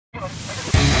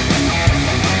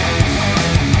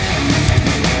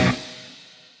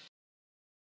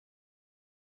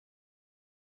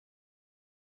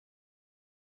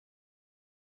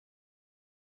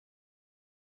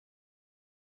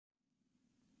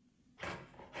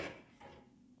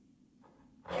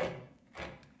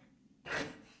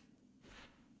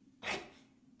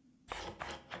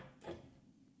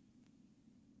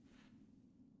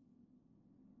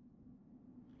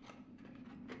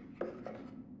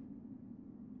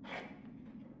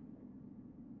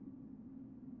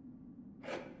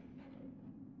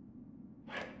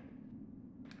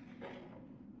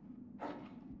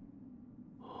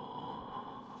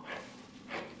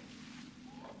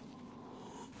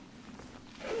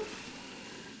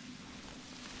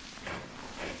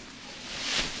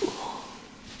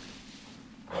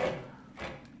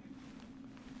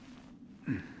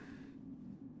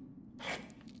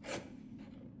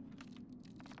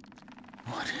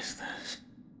is this?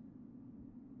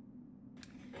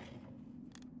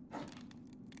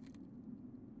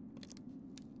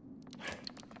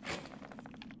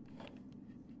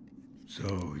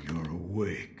 So you're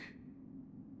awake.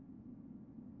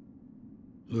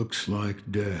 Looks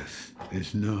like death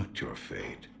is not your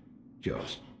fate.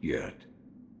 Just yet.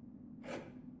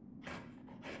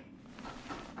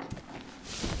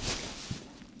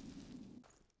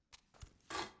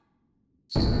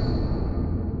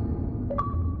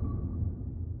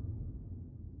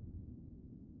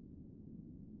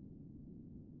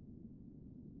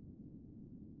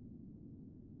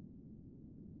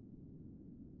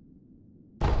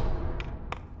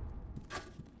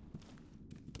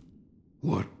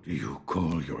 What do you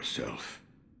call yourself?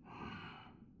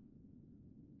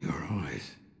 Your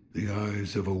eyes. The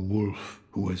eyes of a wolf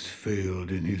who has failed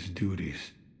in his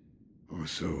duties. Or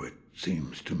so it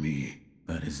seems to me.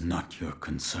 That is not your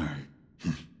concern.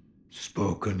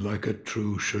 Spoken like a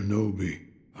true shinobi.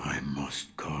 I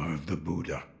must carve the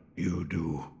Buddha. You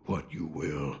do what you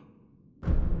will.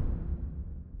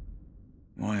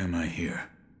 Why am I here?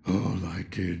 All I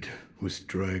did was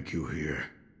drag you here.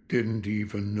 Didn't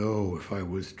even know if I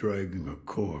was dragging a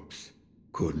corpse.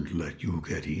 Couldn't let you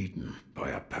get eaten by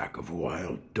a pack of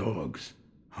wild dogs.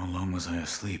 How long was I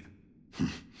asleep?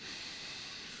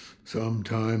 Some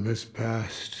time has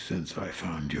passed since I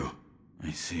found you.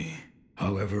 I see.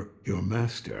 However, your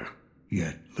master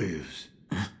yet lives.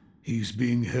 He's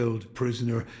being held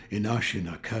prisoner in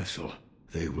Ashina Castle.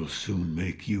 They will soon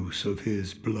make use of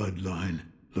his bloodline.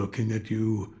 Looking at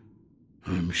you,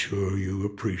 I'm sure you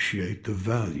appreciate the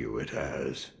value it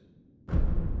has.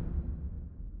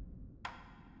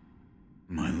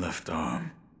 My left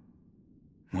arm.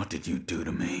 What did you do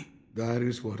to me? That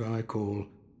is what I call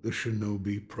the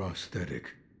shinobi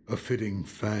prosthetic. A fitting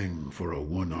fang for a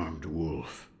one-armed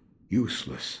wolf.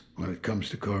 Useless when it comes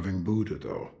to carving Buddha,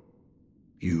 though.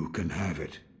 You can have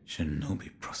it.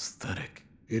 Shinobi prosthetic.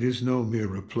 It is no mere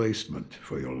replacement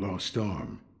for your lost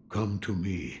arm. Come to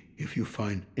me if you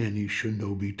find any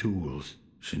shinobi tools.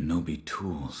 Shinobi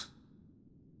tools.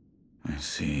 I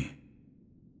see.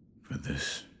 For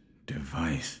this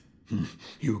device.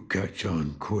 You catch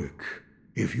on quick.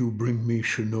 If you bring me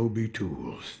shinobi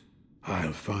tools,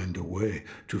 I'll find a way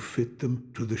to fit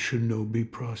them to the shinobi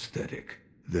prosthetic.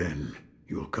 Then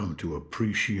you'll come to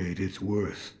appreciate its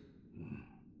worth.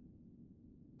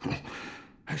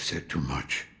 I've said too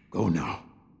much. Go now.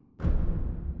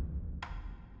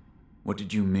 What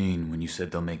did you mean when you said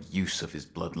they'll make use of his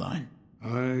bloodline?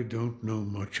 I don't know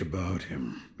much about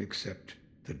him, except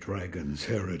the dragon's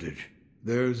heritage.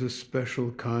 There's a special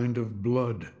kind of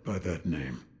blood by that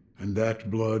name, and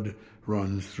that blood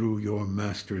runs through your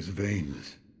master's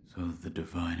veins. So the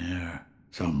divine heir.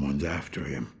 Someone's after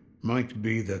him. Might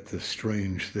be that the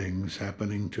strange things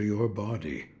happening to your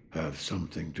body have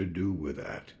something to do with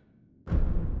that.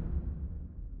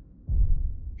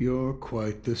 You're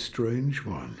quite the strange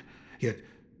one, yet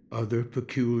other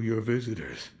peculiar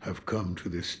visitors have come to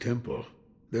this temple.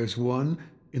 There's one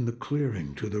in the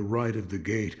clearing to the right of the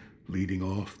gate leading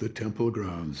off the temple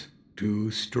grounds.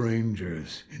 Two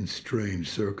strangers in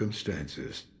strange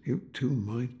circumstances. You two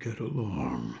might get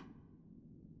along.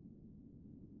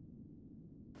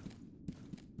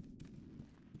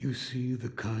 You see the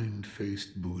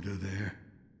kind-faced Buddha there?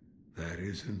 That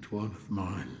isn't one of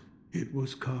mine. It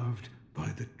was carved by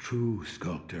the true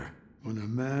sculptor. When a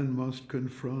man must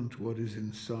confront what is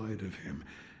inside of him,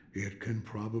 it can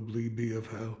probably be of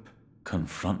help.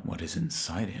 Confront what is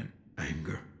inside him?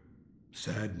 Anger,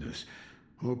 sadness,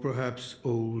 or perhaps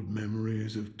old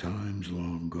memories of times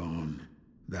long gone.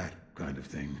 That kind of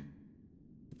thing.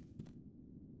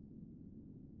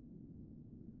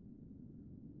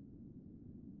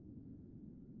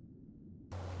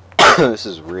 This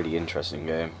is a really interesting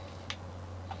game.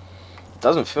 It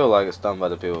doesn't feel like it's done by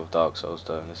the people of Dark Souls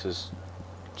though. This is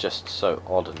just so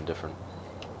odd and different.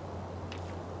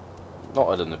 Not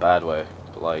odd in a bad way,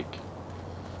 but like...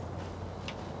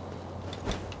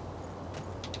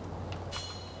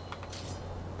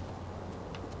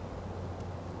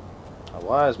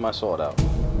 Why is my sword out?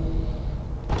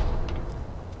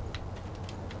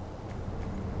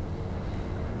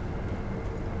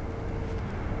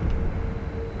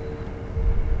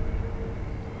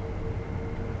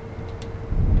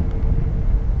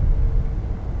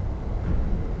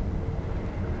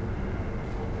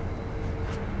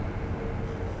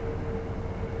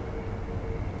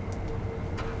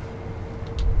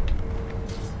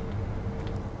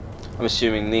 I'm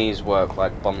assuming these work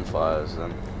like bonfires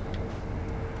then.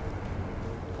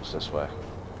 What's this way?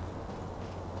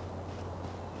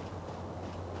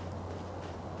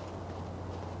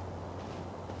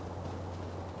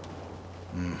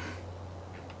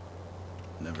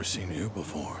 Never seen you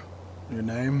before. Your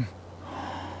name?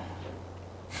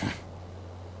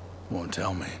 Won't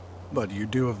tell me. But you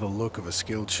do have the look of a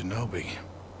skilled shinobi.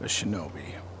 A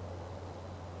shinobi.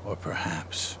 Or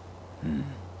perhaps...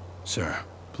 Sir,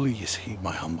 please heed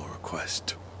my humble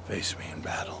request. Face me in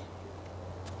battle.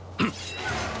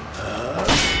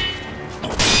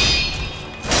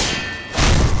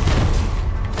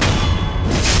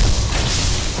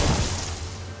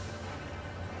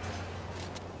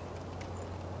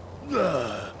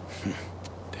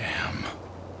 Damn.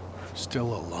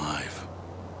 Still alive.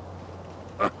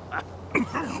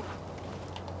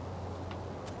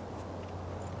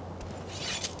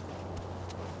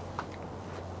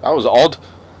 That was odd.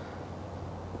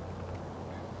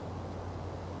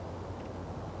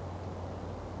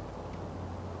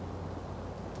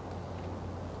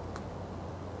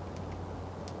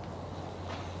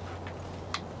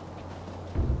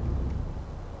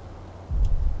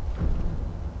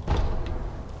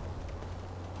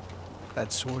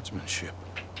 That swordsmanship.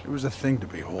 It was a thing to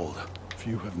behold.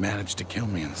 Few have managed to kill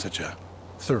me in such a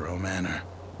thorough manner.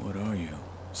 What are you?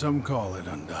 Some call it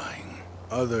undying.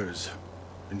 Others,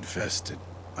 infested.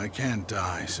 I can't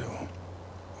die, so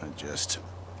I just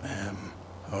am.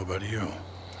 How about you?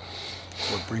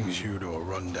 What brings you to a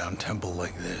rundown temple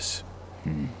like this?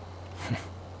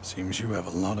 Seems you have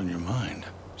a lot on your mind.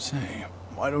 Say,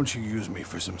 why don't you use me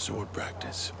for some sword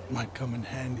practice? Might come in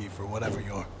handy for whatever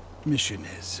your mission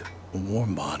is. A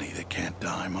warm body that can't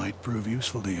die might prove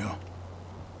useful to you.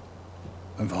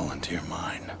 I volunteer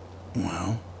mine.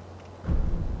 Well?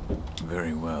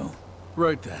 Very well.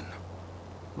 Right then.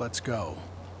 Let's go.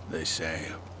 They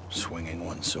say swinging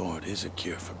one sword is a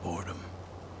cure for boredom.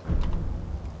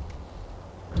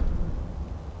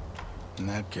 In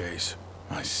that case,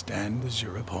 I stand as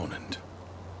your opponent.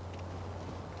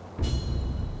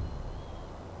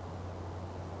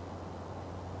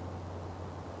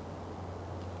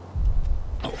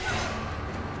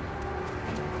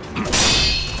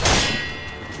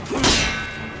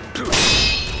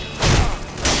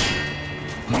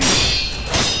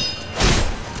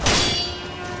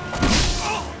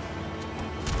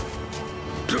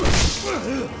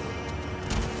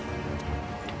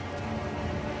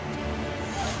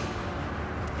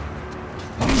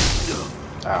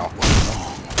 Ow.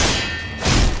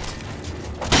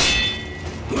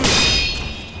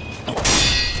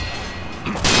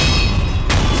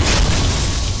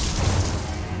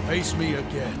 Face me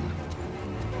again.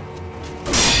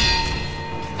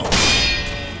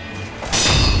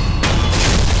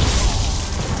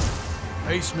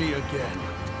 Face me again.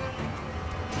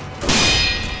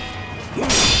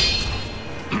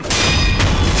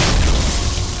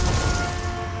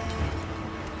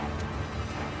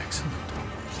 Excellent.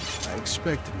 I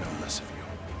expected no less of you.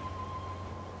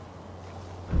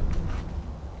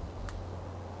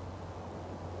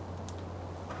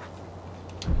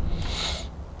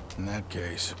 In that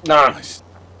case... No!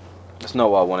 That's not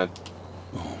what I wanted.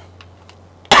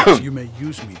 Oh. You may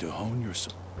use me to hone your...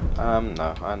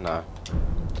 No, I know.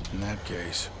 In that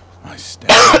case, I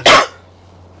stand...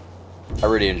 I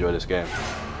really enjoy this game.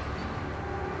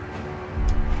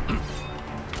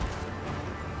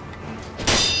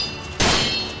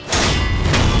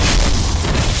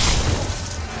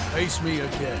 Face me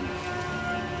again.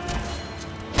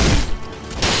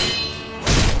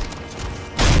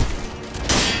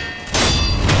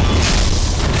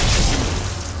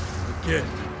 Again.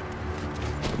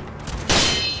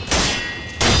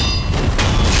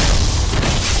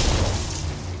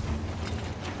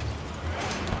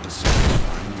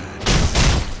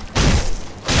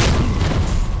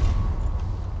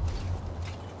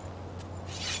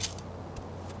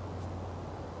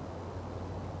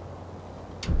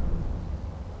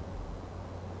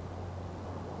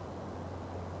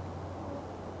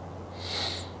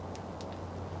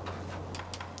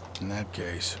 In that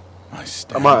case, I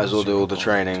stand... I might as well do all the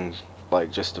training,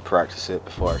 like, just to practice it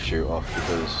before I shoot off,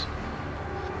 because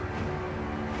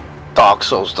Dark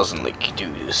Souls doesn't let you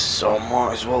do this, so I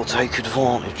might as well take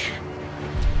advantage.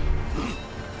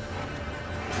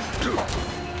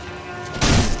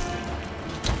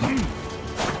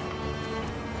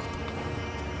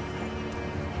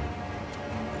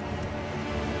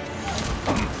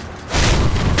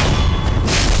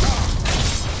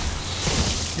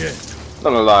 Yeah. Not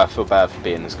gonna lie, I feel bad for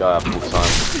beating this guy up all the time.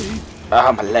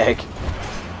 Ah, my leg.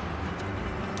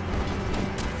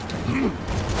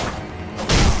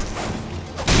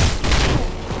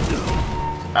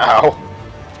 Ow.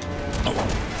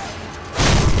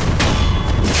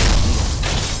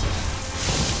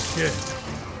 Yeah.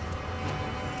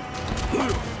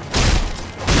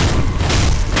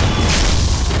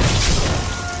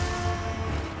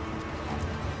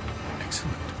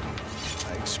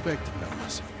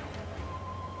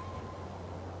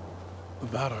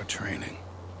 about our training.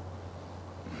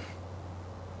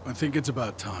 I think it's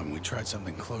about time we tried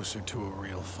something closer to a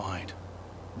real fight,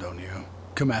 don't you?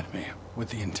 Come at me with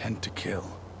the intent to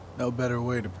kill. No better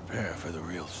way to prepare for the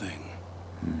real thing.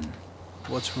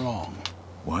 What's wrong?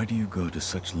 Why do you go to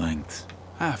such lengths?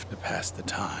 Half to pass the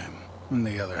time, and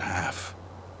the other half,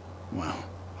 well,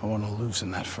 I want to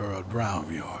loosen that furrowed brow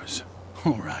of yours.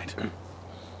 All right.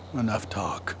 Enough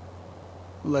talk.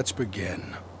 Let's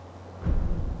begin.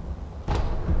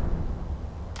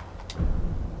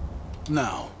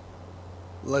 Now,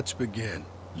 let's begin.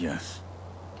 Yes.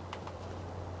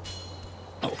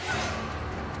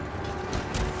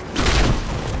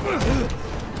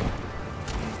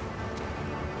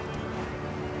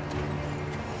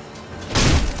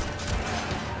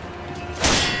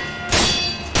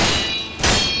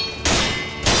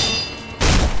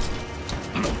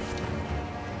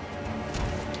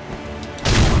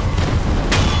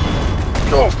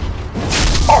 Oh,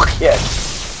 fuck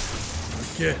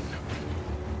yes. Again.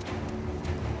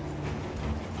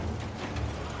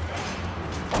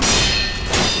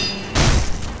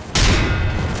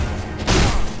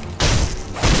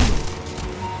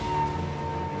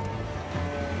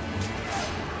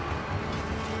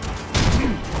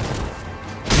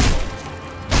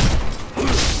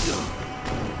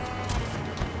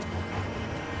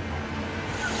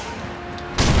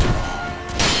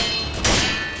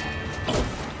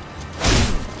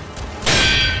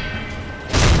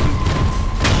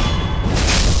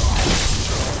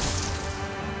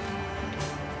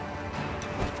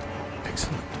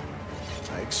 Excellent.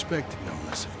 I expected no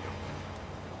less of you.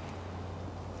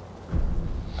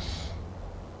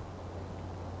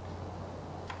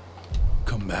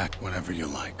 Come back whenever you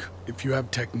like. If you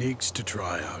have techniques to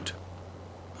try out,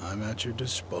 I'm at your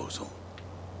disposal.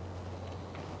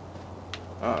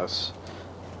 Oh, let's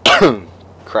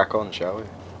crack on, shall we?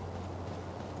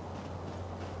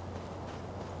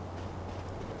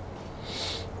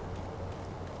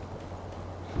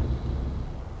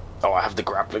 Oh, I have the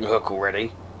grappling hook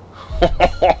already.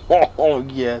 Oh,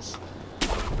 yes.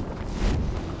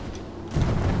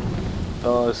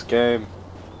 Oh, this game.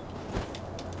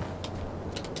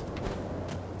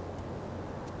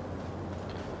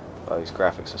 Oh, these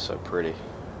graphics are so pretty.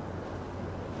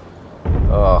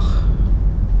 Ugh.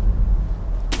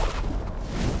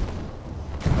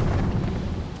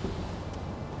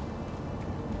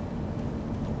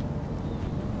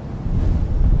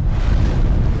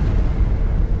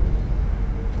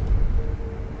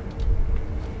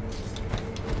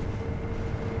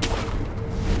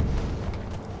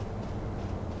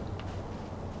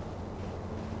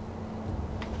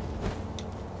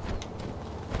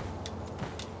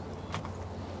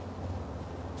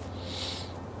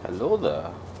 Hello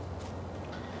there.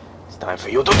 It's time for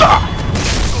you to die!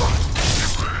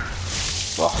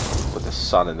 Oh, with the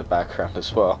sun in the background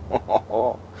as well.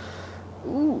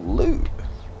 Ooh, loot.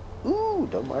 Ooh,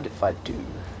 don't mind if I do.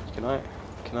 Can I?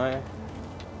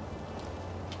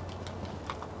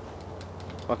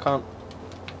 I can't.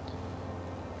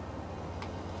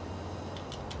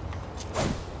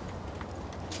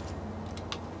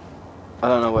 I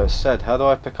don't know what it said. How do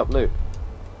I pick up loot?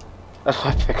 How do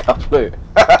I pick up loot?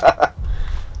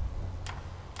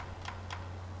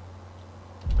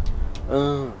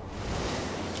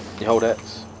 You hold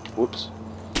X. Whoops.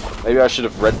 Maybe I should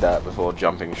have read that before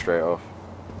jumping straight off.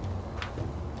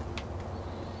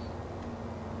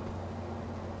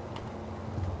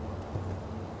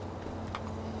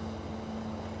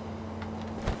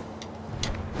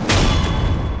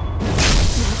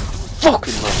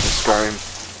 Fucking love this game.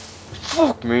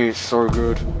 Fuck me, it's so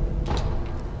good.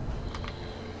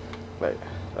 Wait,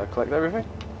 did I collect everything?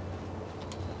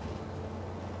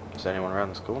 Is there anyone around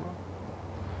this corner?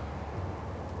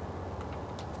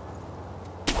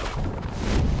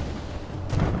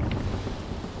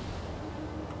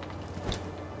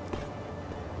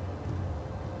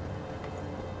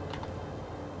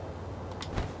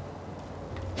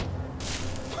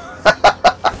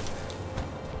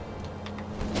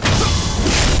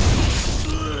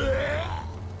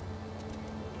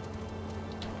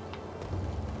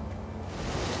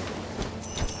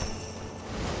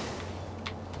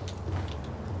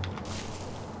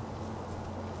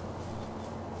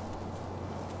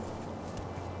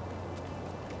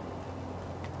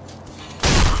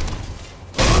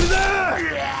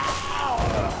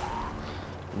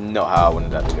 Not how I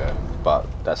wanted that to go, but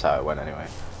that's how it went anyway.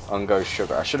 Ungo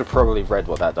sugar. I should have probably read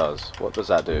what that does. What does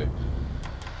that do?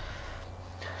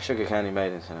 Sugar candy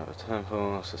made into another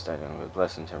temple, sustaining with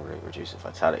blessing, temporarily reduces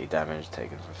vitality damage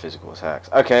taken from physical attacks.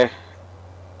 Okay.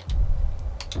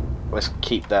 Let's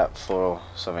keep that for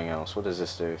something else. What does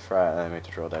this do? Throw out an enemy to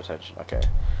draw their attention. Okay,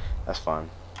 that's fine.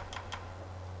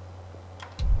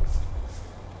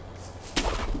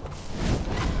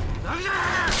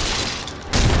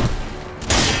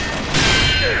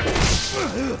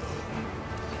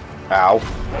 Ow.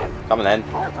 Come on then.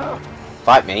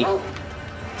 Fight me.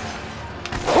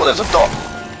 Oh, there's a dog.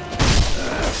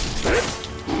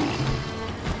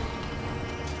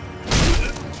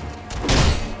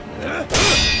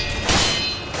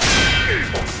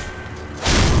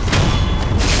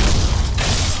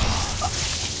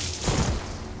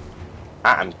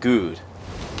 I'm good.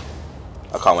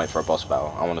 I can't wait for a boss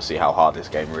battle. I want to see how hard this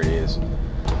game really is.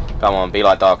 Come on, be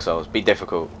like Dark Souls. Be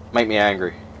difficult. Make me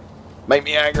angry. Make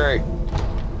me angry.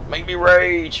 Make me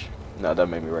rage. No, don't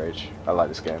make me rage. I like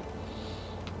this game.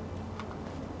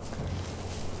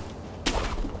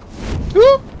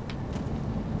 Whoop.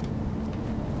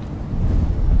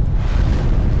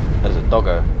 There's a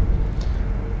doggo.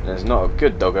 There's not a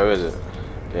good doggo, is it?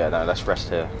 Yeah, no, let's rest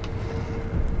here.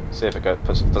 See if it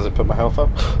does it put my health up?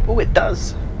 Oh, it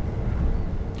does.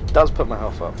 It does put my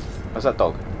health up. Where's that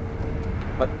dog?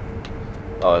 What?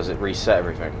 Oh, has it reset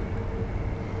everything?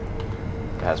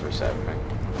 It has reset everything.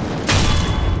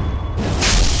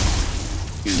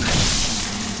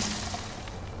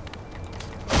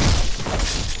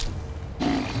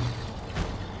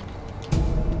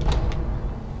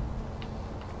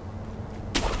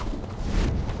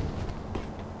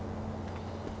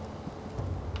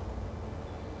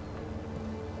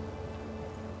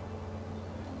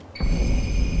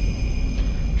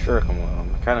 Shuriken wheel,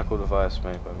 mechanical device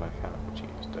made by mechanical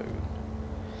genius, dude.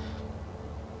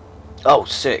 Oh,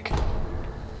 sick.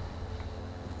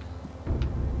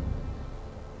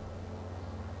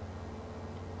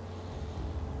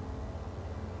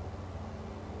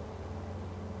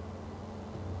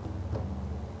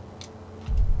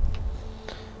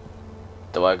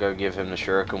 Do I go give him the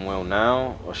Shuriken wheel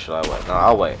now, or should I wait? No,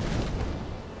 I'll wait.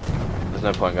 There's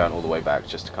no point going all the way back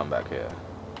just to come back here.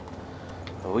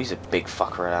 Oh, he's a big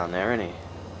fucker down there, isn't he?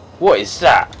 What is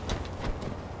that?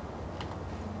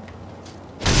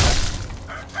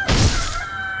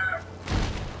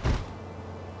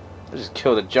 I just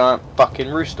killed a giant fucking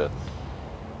rooster.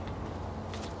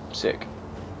 Sick.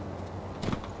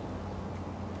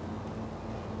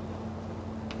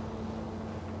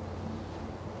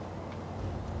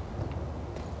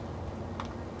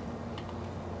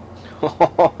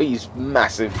 Oh, he's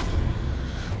massive.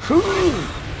 Holy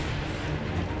fuck.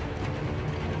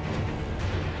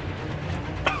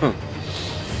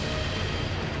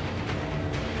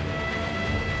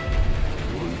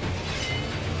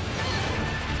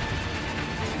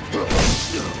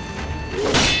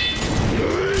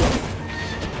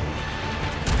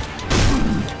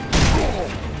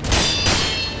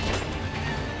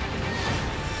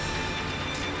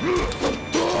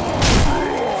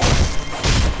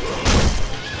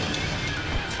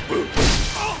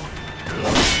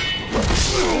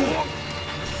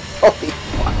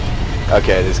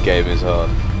 Okay, this game is hard.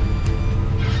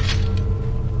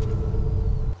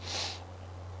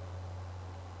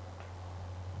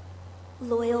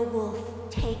 Loyal wolf,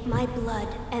 take my blood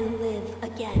and live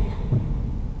again.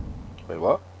 Wait,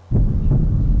 what?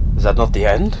 Is that not the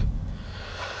end?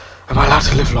 Am I allowed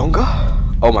to live longer?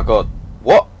 Oh my god.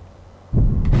 What?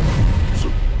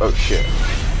 Oh shit.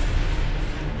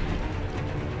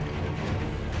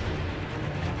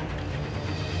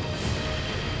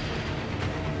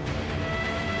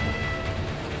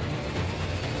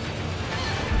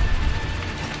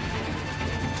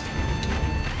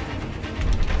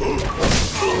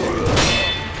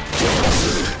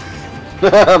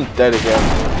 I'm dead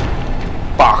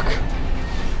again. Fuck.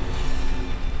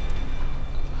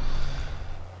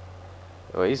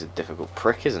 Oh, he's a difficult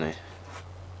prick, isn't he?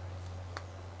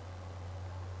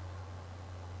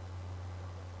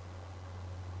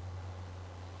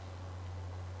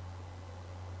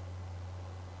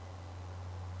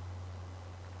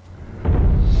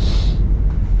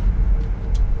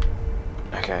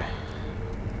 Okay.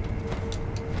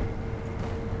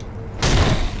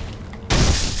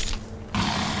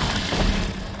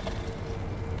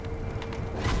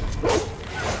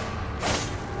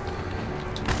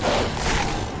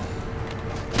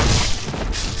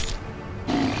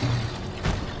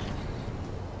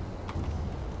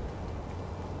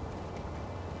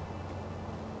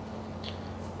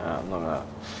 I'm not gonna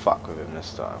fuck with him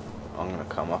this time. I'm gonna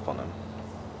come up on him.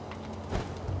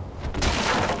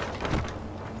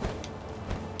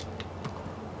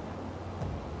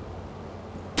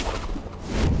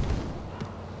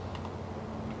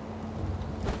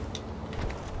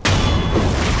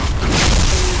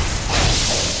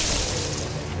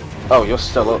 Oh, you're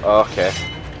still up. Oh, okay.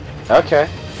 Okay.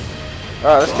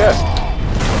 Alright, let's go.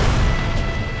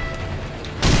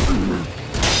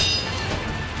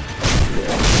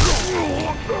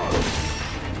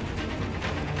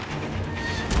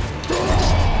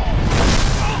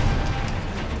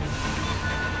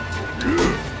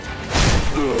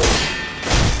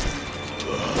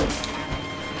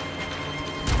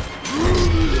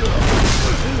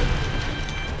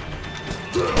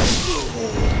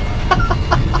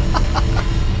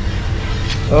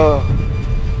 Oh.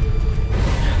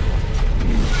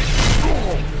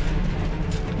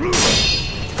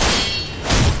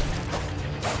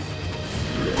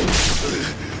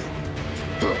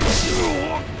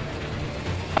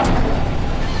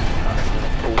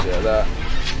 Pulls it at that.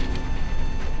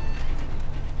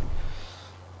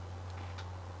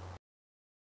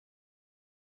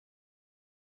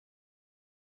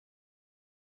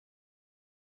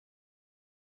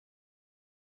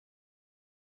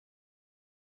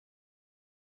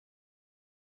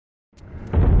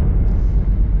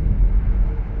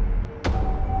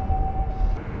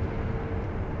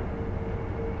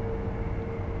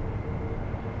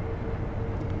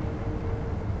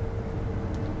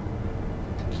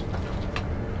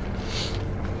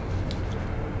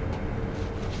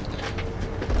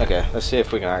 Okay, let's see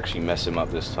if we can actually mess him up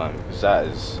this time, because that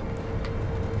is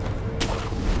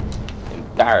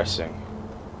embarrassing.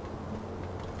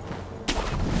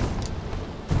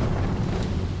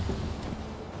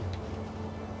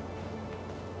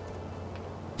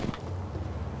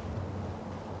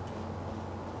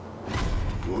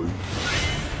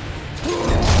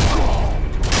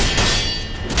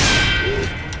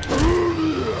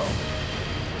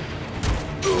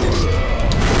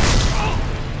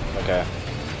 Okay.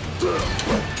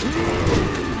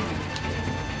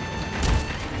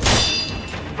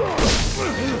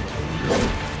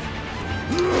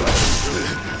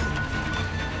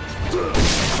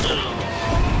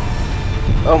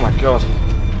 Oh my god.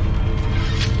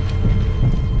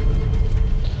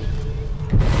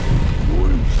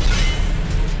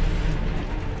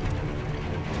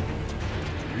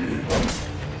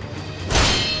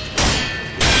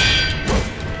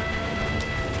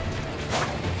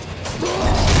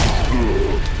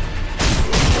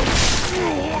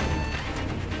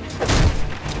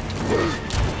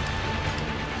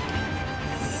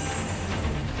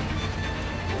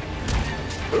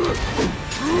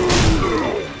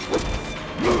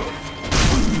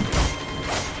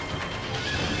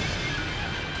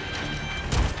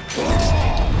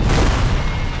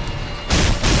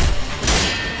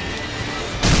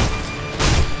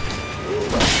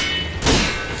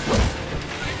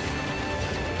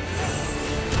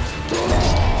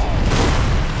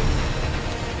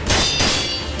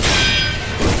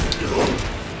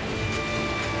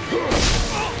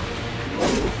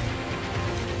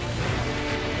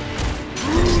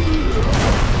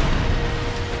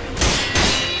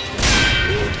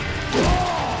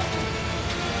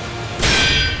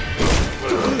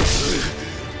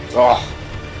 Oh,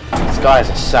 this guy is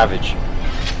a savage.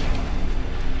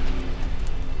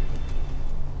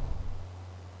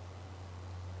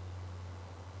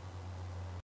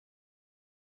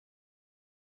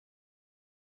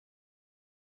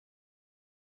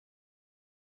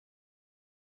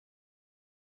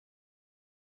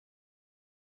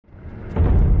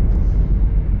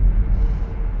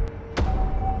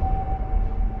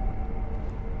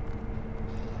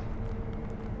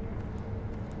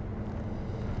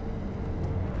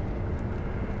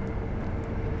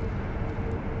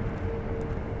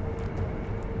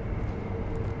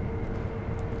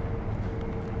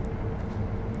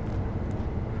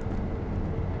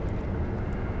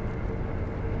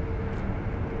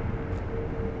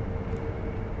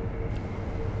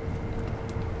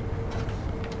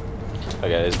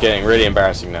 Okay, it's getting really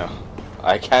embarrassing now.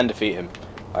 I can defeat him.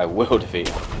 I will defeat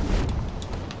him.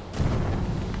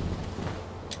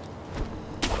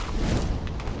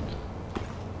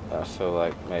 I feel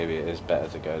like maybe it is better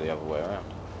to go the other way around.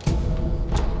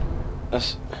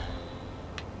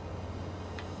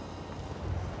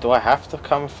 Do I have to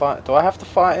come fight? Do I have to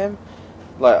fight him?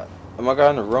 Like, am I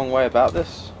going the wrong way about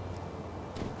this?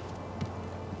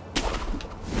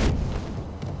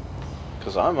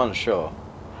 Because I'm unsure.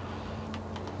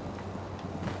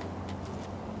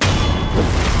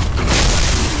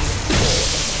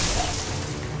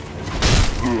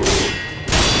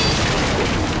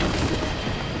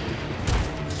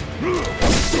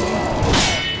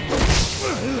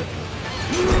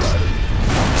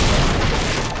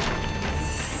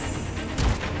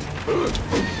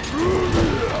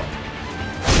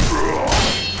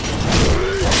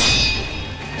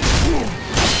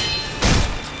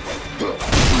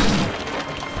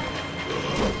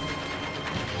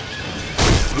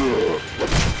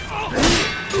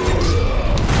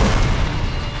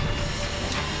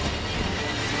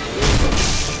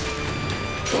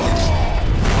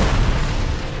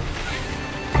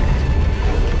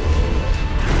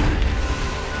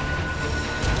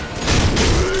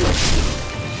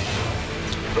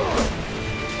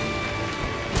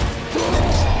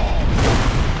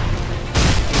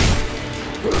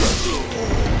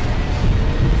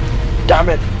 Damn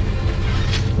it!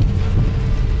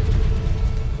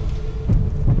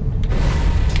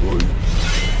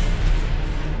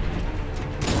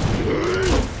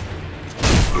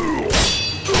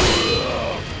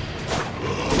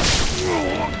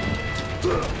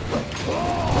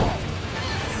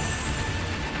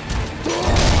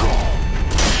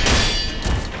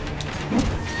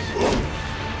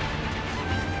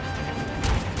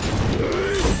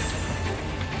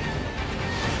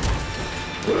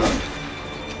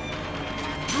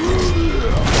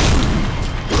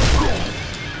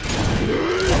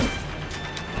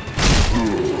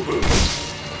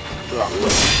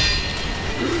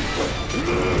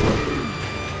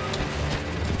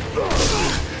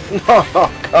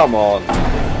 Oh, come on.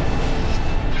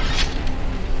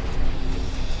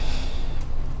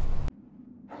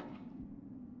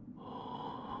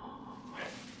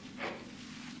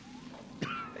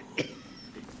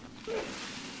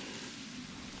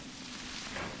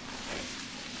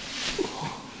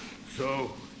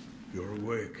 So, you're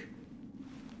awake.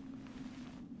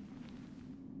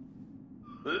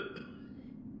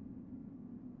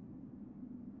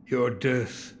 Your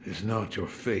death is not your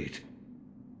fate.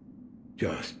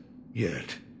 Just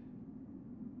yet.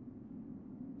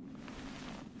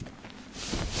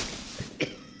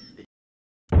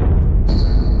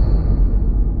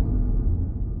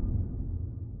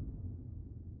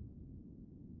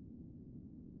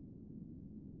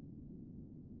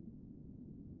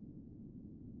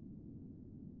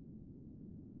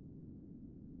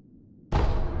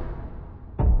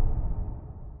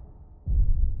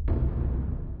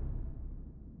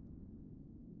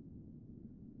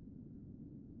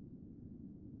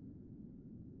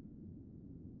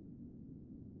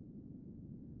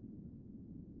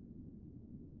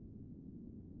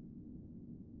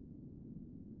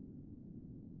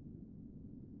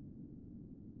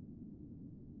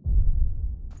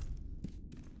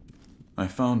 I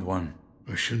found one.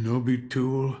 A shinobi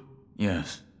tool?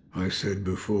 Yes. I said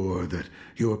before that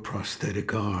your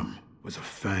prosthetic arm was a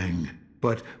fang,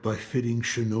 but by fitting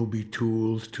shinobi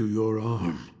tools to your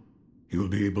arm, you'll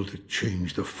be able to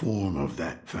change the form of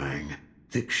that fang.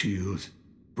 Thick shields,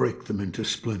 break them into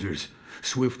splinters.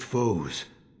 Swift foes,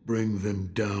 bring them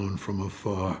down from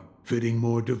afar. Fitting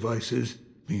more devices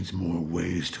means more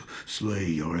ways to slay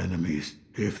your enemies.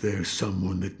 If there's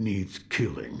someone that needs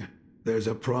killing, there's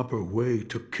a proper way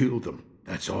to kill them.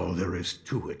 That's all there is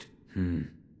to it.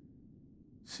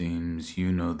 Seems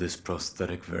you know this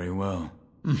prosthetic very well.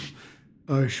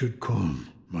 I should calm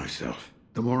myself.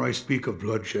 The more I speak of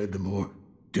bloodshed, the more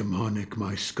demonic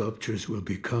my sculptures will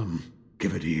become.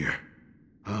 Give it ear.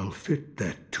 I'll fit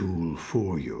that tool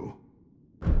for you.